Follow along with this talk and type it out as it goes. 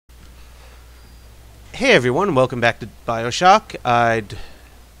Hey everyone, welcome back to BioShock. I'd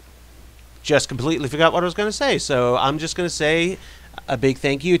just completely forgot what I was going to say, so I'm just going to say a big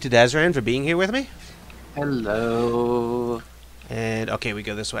thank you to Dzaran for being here with me. Hello. And, okay, we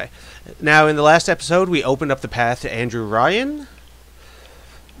go this way. Now, in the last episode, we opened up the path to Andrew Ryan,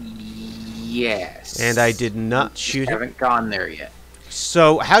 Yes. and I did We not just shoot him. haven't gone there yet.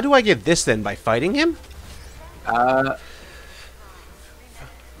 So, how do I get this then? By fighting him?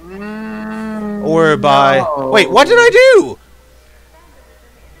 Or by... No. Wait, what did I do?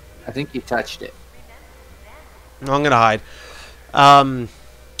 I think you touched it. No, I'm going to hide.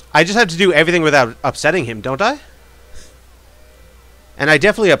 I just have to do everything without upsetting him, don't I? And I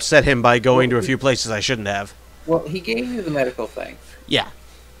definitely upset him by going to a few places I shouldn't have. Well, he gave you the medical thing. Yeah.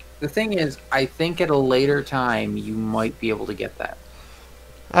 The thing is, I think at a later time you might be able to get that.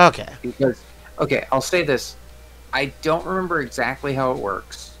 Okay. Because, okay, I'll say this. I don't remember exactly how it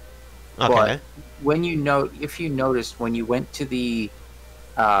works. Okay. But when if you noticed when you went to the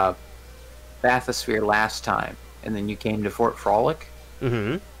bathysphere last time, and then you came to Fort Frolic,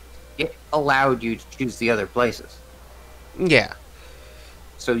 Mm-hmm. it allowed you to choose the other places. Yeah.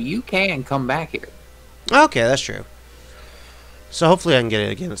 So you can come back here. Okay, that's true. So hopefully I can get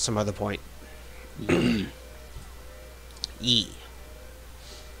it again at some other point. E.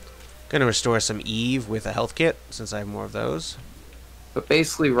 Gonna restore some Eve with a health kit, since I have more of those. But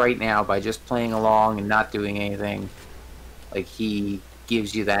basically right now, by just playing along and not doing anything, like, he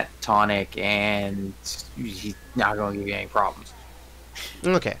gives you that tonic and he's not going to give you any problems.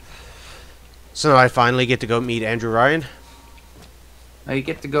 Okay. So now I finally get to go meet Andrew Ryan? Now you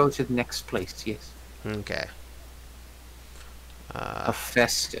get to go to the next place, yes. Okay.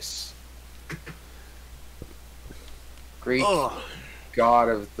 Hephaestus. Greek Oh. god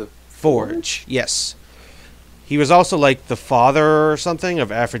of the Forge. Yes. He was also like the father or something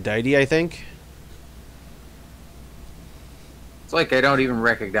of Aphrodite, I think. It's like I don't even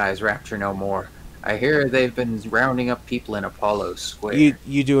recognize Rapture no more. I hear they've been rounding up people in Apollo Square.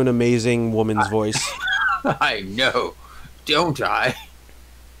 You do an amazing woman's voice. I know, don't I?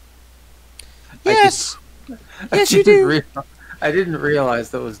 Yes! Yes, you do! I didn't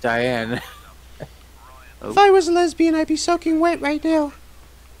realize that was Diane. If I was a lesbian, I'd be soaking wet right now.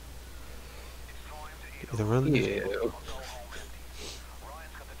 Either run. Ew.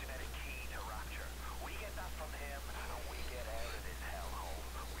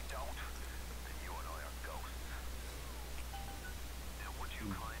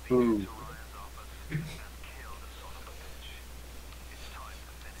 Ooh.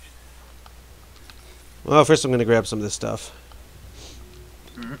 Well, first I'm going to grab some of this stuff.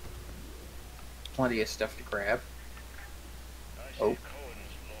 Plenty of stuff to grab. Oh.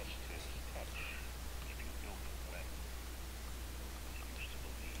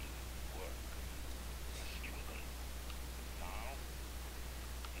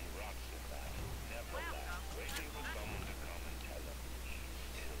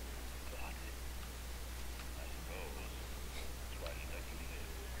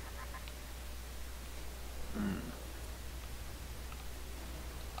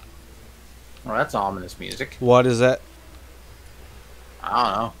 Well, that's ominous music. What is that? I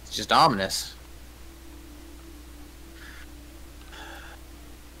don't know. It's just ominous.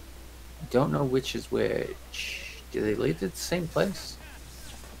 I don't know which is which. Do they lead to the same place?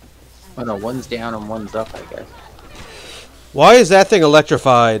 Oh no, one's down and one's up, I guess. Why is that thing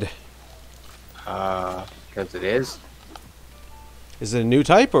electrified? Because it is. Is it a new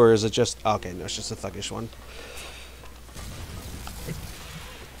type, or is it just... Okay, no, it's just a thuggish one.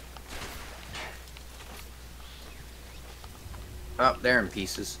 Oh, they're in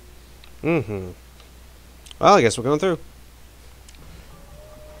pieces. Mm-hmm. Well, I guess we're going through.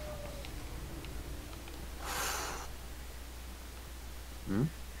 Hmm?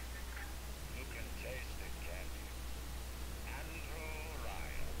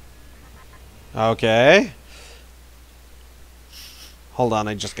 Okay. Hold on,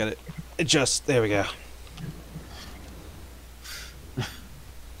 I just got it. There we go.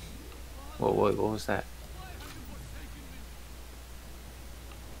 Whoa, what was that?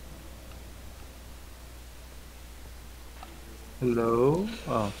 Hello?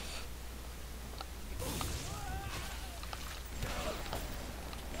 Oh.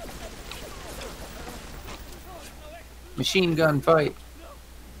 Machine gun fight.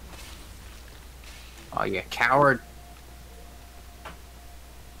 Oh, you coward.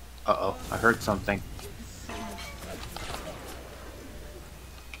 Uh-oh, I heard something.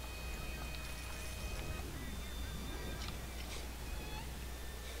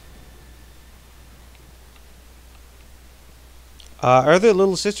 Are there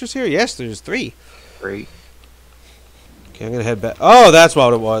little sisters here? Yes, there's 3. Great. Okay, I'm gonna head back. Oh, that's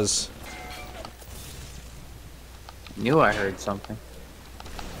what it was. Knew I heard something.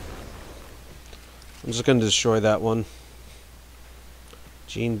 I'm just gonna destroy that one.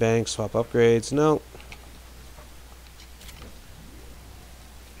 Gene bank, swap upgrades. No.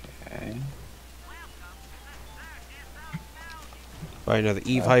 Okay. Buy another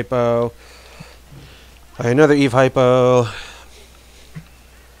Eve hypo. Buy another Eve hypo.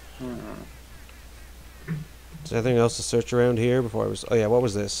 Is there anything else to search around here before I was... Oh yeah, what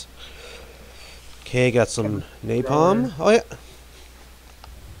was this? Okay, got some napalm. Oh yeah.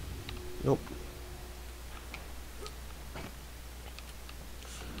 Nope.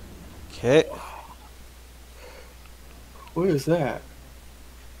 Okay. What is that?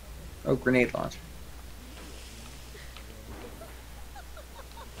 Oh, grenade launcher.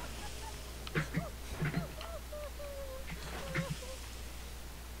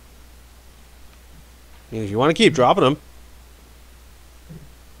 If you want to keep dropping them.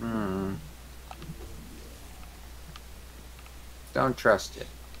 Don't trust it.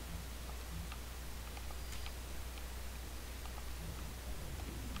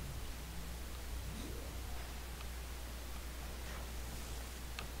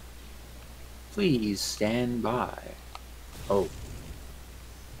 Please stand by. Oh.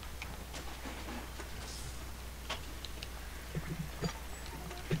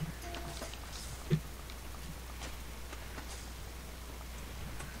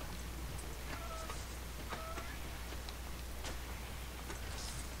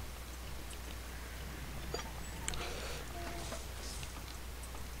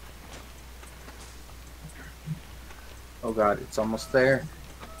 Oh god, it's almost there.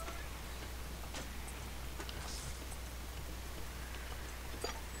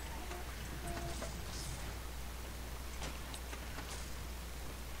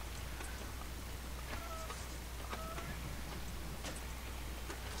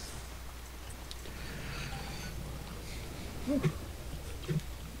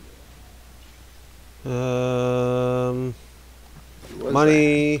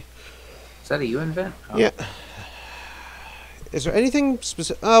 Money. Is that a you invent? Oh. Yeah. Is there anything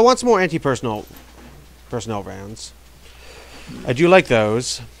specific? I want some more anti-personnel rounds. I do like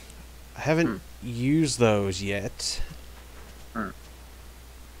those. I haven't used those yet.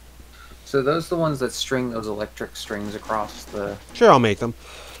 So those the ones that string those electric strings across the... Sure, I'll make them.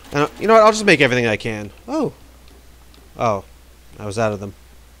 And you know what? I'll just make everything I can. Oh. Oh. I was out of them.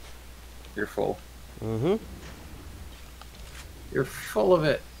 You're full. Mm-hmm. You're full of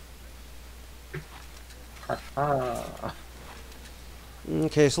it. Ha-ha.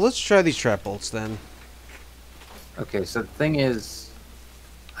 Okay, so let's try these trap bolts then. Okay, so the thing is,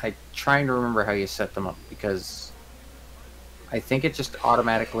 I'm trying to remember how you set them up, because I think it just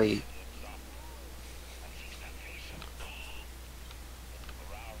automatically...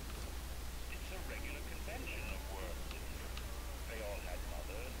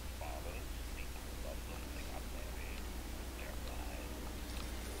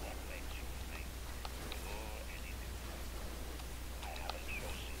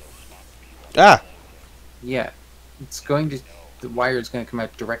 Ah! Yeah, it's going to... The wire is going to come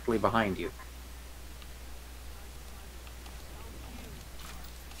out directly behind you.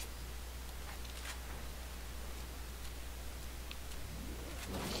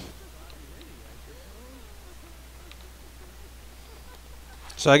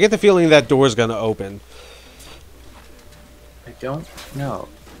 So I get the feeling that door's gonna open. I don't know.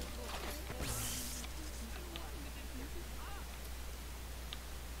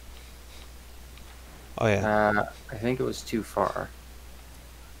 Oh yeah. I think it was too far.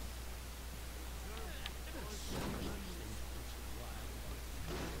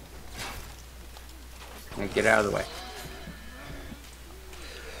 Now get out of the way.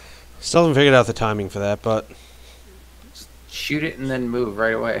 Still haven't figured out the timing for that, but... Just shoot it and then move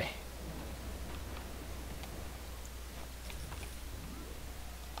right away.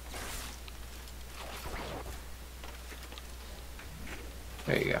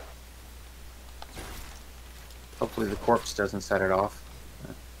 There you go. Hopefully the corpse doesn't set it off.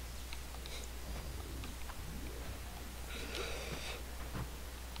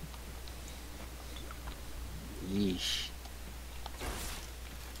 Yeesh.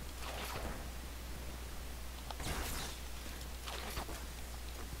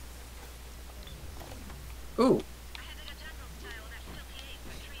 Ooh.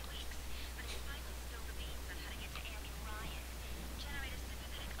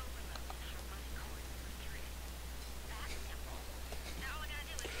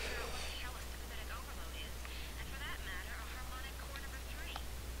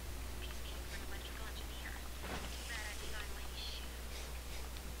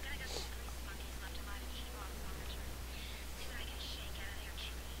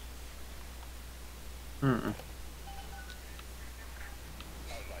 Mm-mm.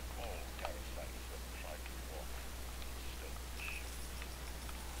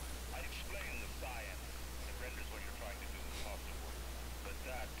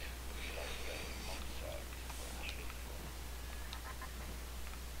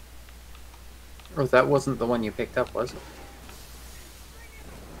 Oh, that wasn't the one you picked up, was it?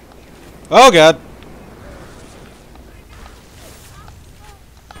 Oh god.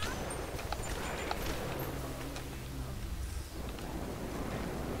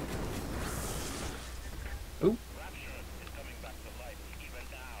 Ooh.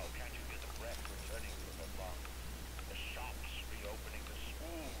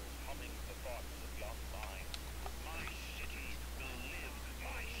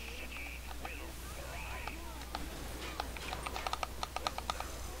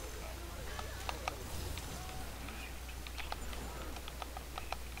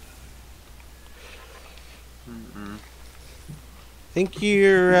 Mm-mm. Think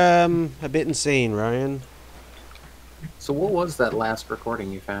you're a bit insane, Ryan. So what was that last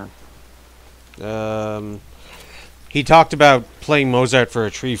recording you found? He talked about playing Mozart for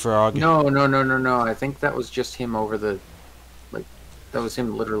a tree frog. No, no, no, no, no. I think that was just him over the, like, that was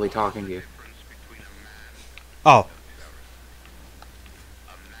him literally talking to you. Oh.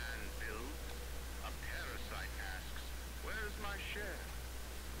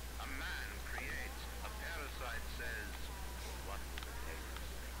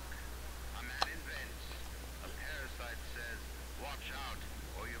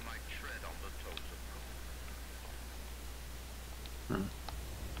 Hmm.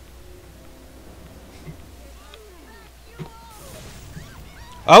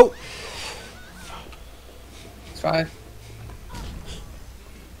 Oh. It's fine.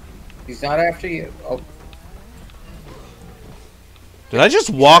 He's not after you. Oh. Did I just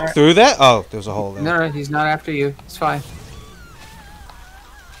walk through that? Oh, there's a hole there. No, no, he's not after you. It's fine.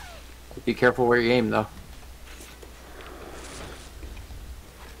 Be careful where you aim, though.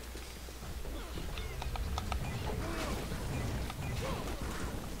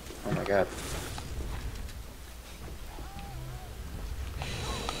 Oh my god.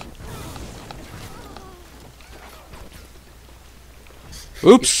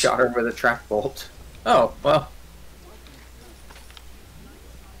 Oops. You shot her with a trap bolt. Oh, well.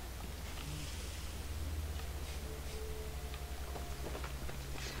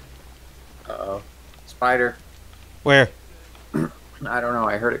 Uh-oh. Spider. Where? I don't know.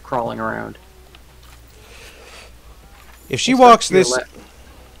 I heard it crawling around. If she walks To your this... left.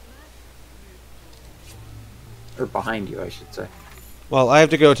 Or behind you, I should say. Well, I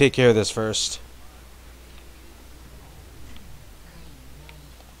have to go take care of this first.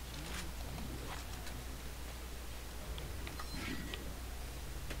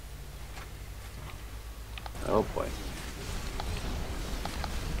 Oh boy.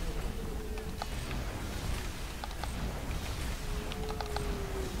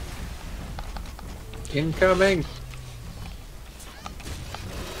 Incoming!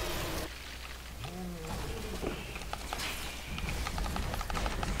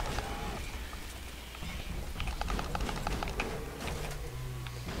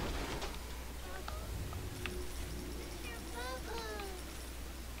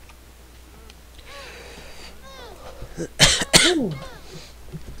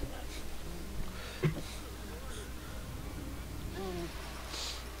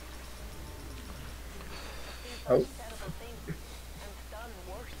 Oh. Terrible thing, and done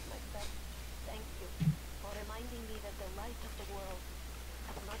worse myself. Thank you for reminding me that the light of the world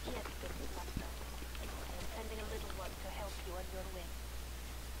has not yet been snuffed out. I am sending a little one to help you on your way.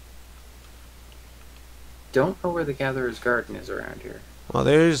 Don't know where the Gatherer's Garden is around here. Well,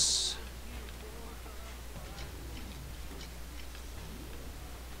 there's...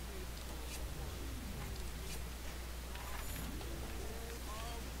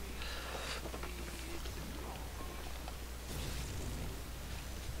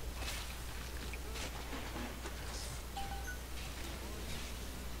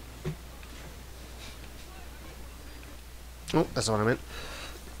 Oh, that's not what I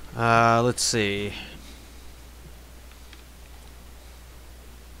meant. Let's see.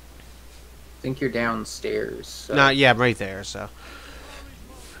 I think you're downstairs. So. Not yeah, I'm right there, so.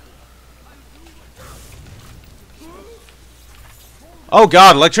 Oh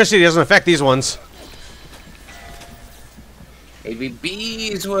god, electricity doesn't affect these ones. Maybe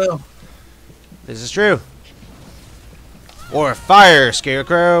bees will. This is true. Or fire,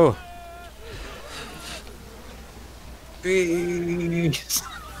 Scarecrow. Bees.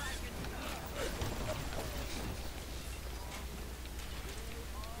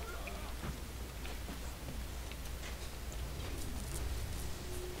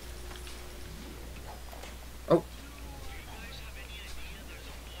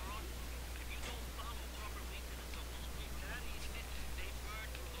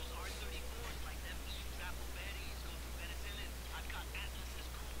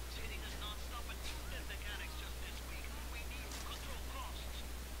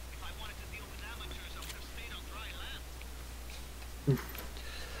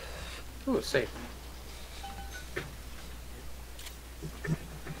 Ooh, safe.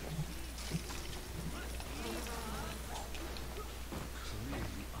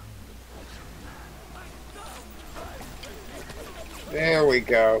 There we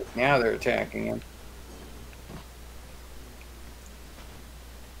go. Now they're attacking him.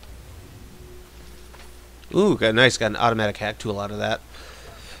 Ooh, got nice. Got an automatic hack tool out of that.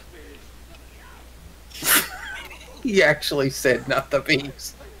 He actually said not the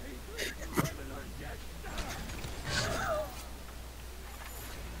bees.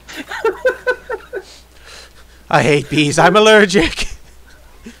 I hate bees. I'm allergic.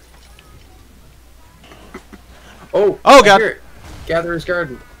 Oh, Oh, I God. hear it. Gatherer's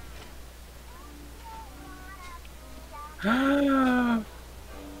Garden.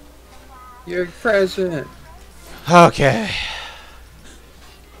 Your present. Okay.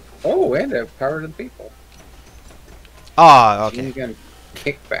 Oh, and a power to the people. Ah, okay. Machine gun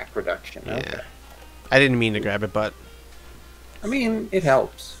kickback reduction. Yeah. Okay. I didn't mean to grab it, but I mean, it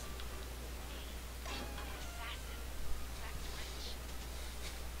helps.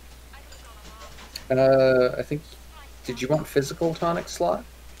 I think. Did you want physical tonic slot?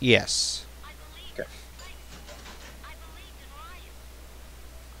 yes. Okay.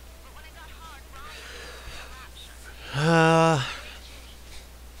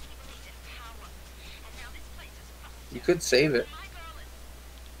 You could save it.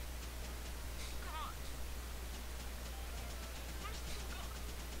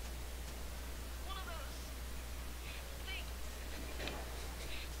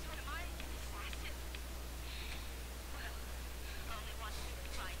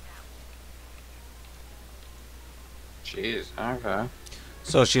 Jeez. Okay.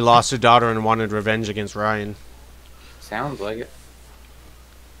 So she lost her daughter and wanted revenge against Ryan. Sounds like it.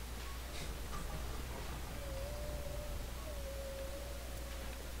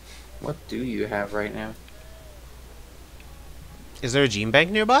 What do you have right now? Is there a gene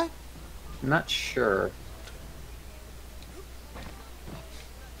bank nearby? I'm not sure.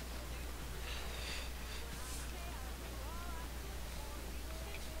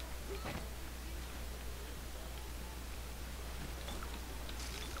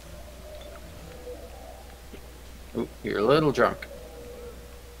 Ooh, you're a little drunk.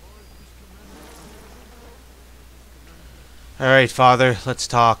 All right, Father. Let's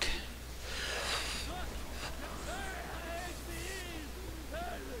talk.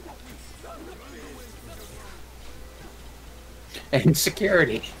 And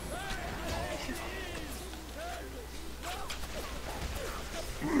security.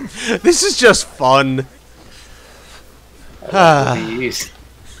 This is just fun. I love the bees.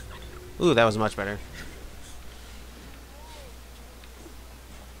 Ooh, that was much better.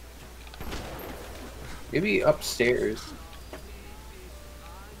 Maybe upstairs.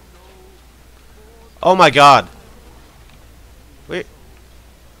 Oh my God. Wait.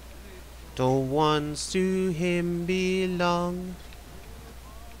 The ones to him belong.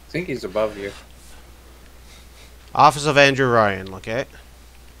 I think he's above you. Office of Andrew Ryan. Okay.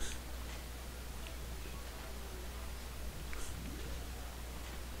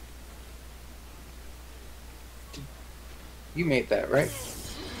 You made that, right?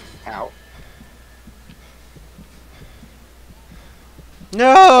 Ow.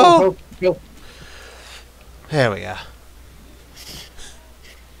 No. Oh, no. There we go.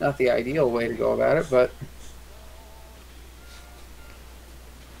 Not the ideal way to go about it, but...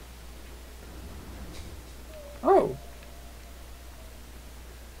 Oh,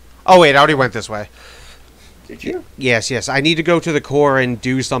 Oh wait, I already went this way. did you? Yes, yes. I need to go to the core and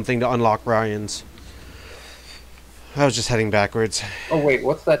do something to unlock Ryan's. I was just heading backwards. Oh, wait,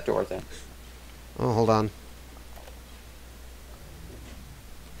 what's that door then? Oh, hold on.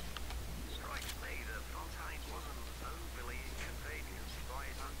 Strikes me that Fontaine wasn't overly inconvenienced by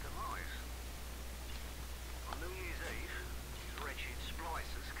his own demise. On New Year's Eve, his wretched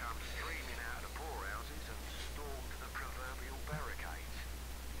splicers come streaming out of the poorhouses and stormed the proverbial barricades.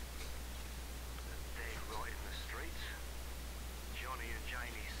 They're dead right in the streets. Johnny and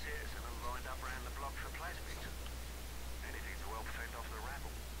Jamie Citizen are lined up round the block for plasmids. Anything to help fend off the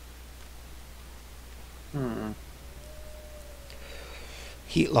rabble.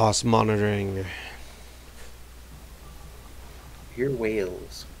 Heat loss monitoring. Hear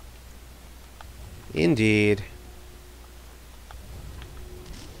whales. Indeed.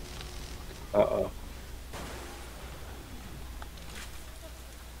 Uh-oh.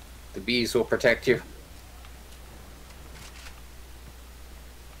 The bees will protect you.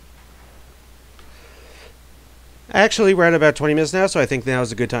 Actually, we're at about 20 minutes now, so I think now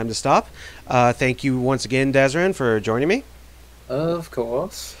is a good time to stop. Thank you once again, Dzaran, for joining me. Of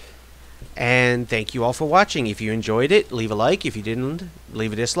course. And thank you all for watching. If you enjoyed it, leave a like. If you didn't,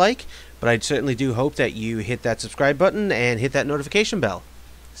 leave a dislike. But I certainly do hope that you hit that subscribe button and hit that notification bell.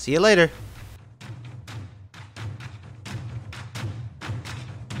 See you later.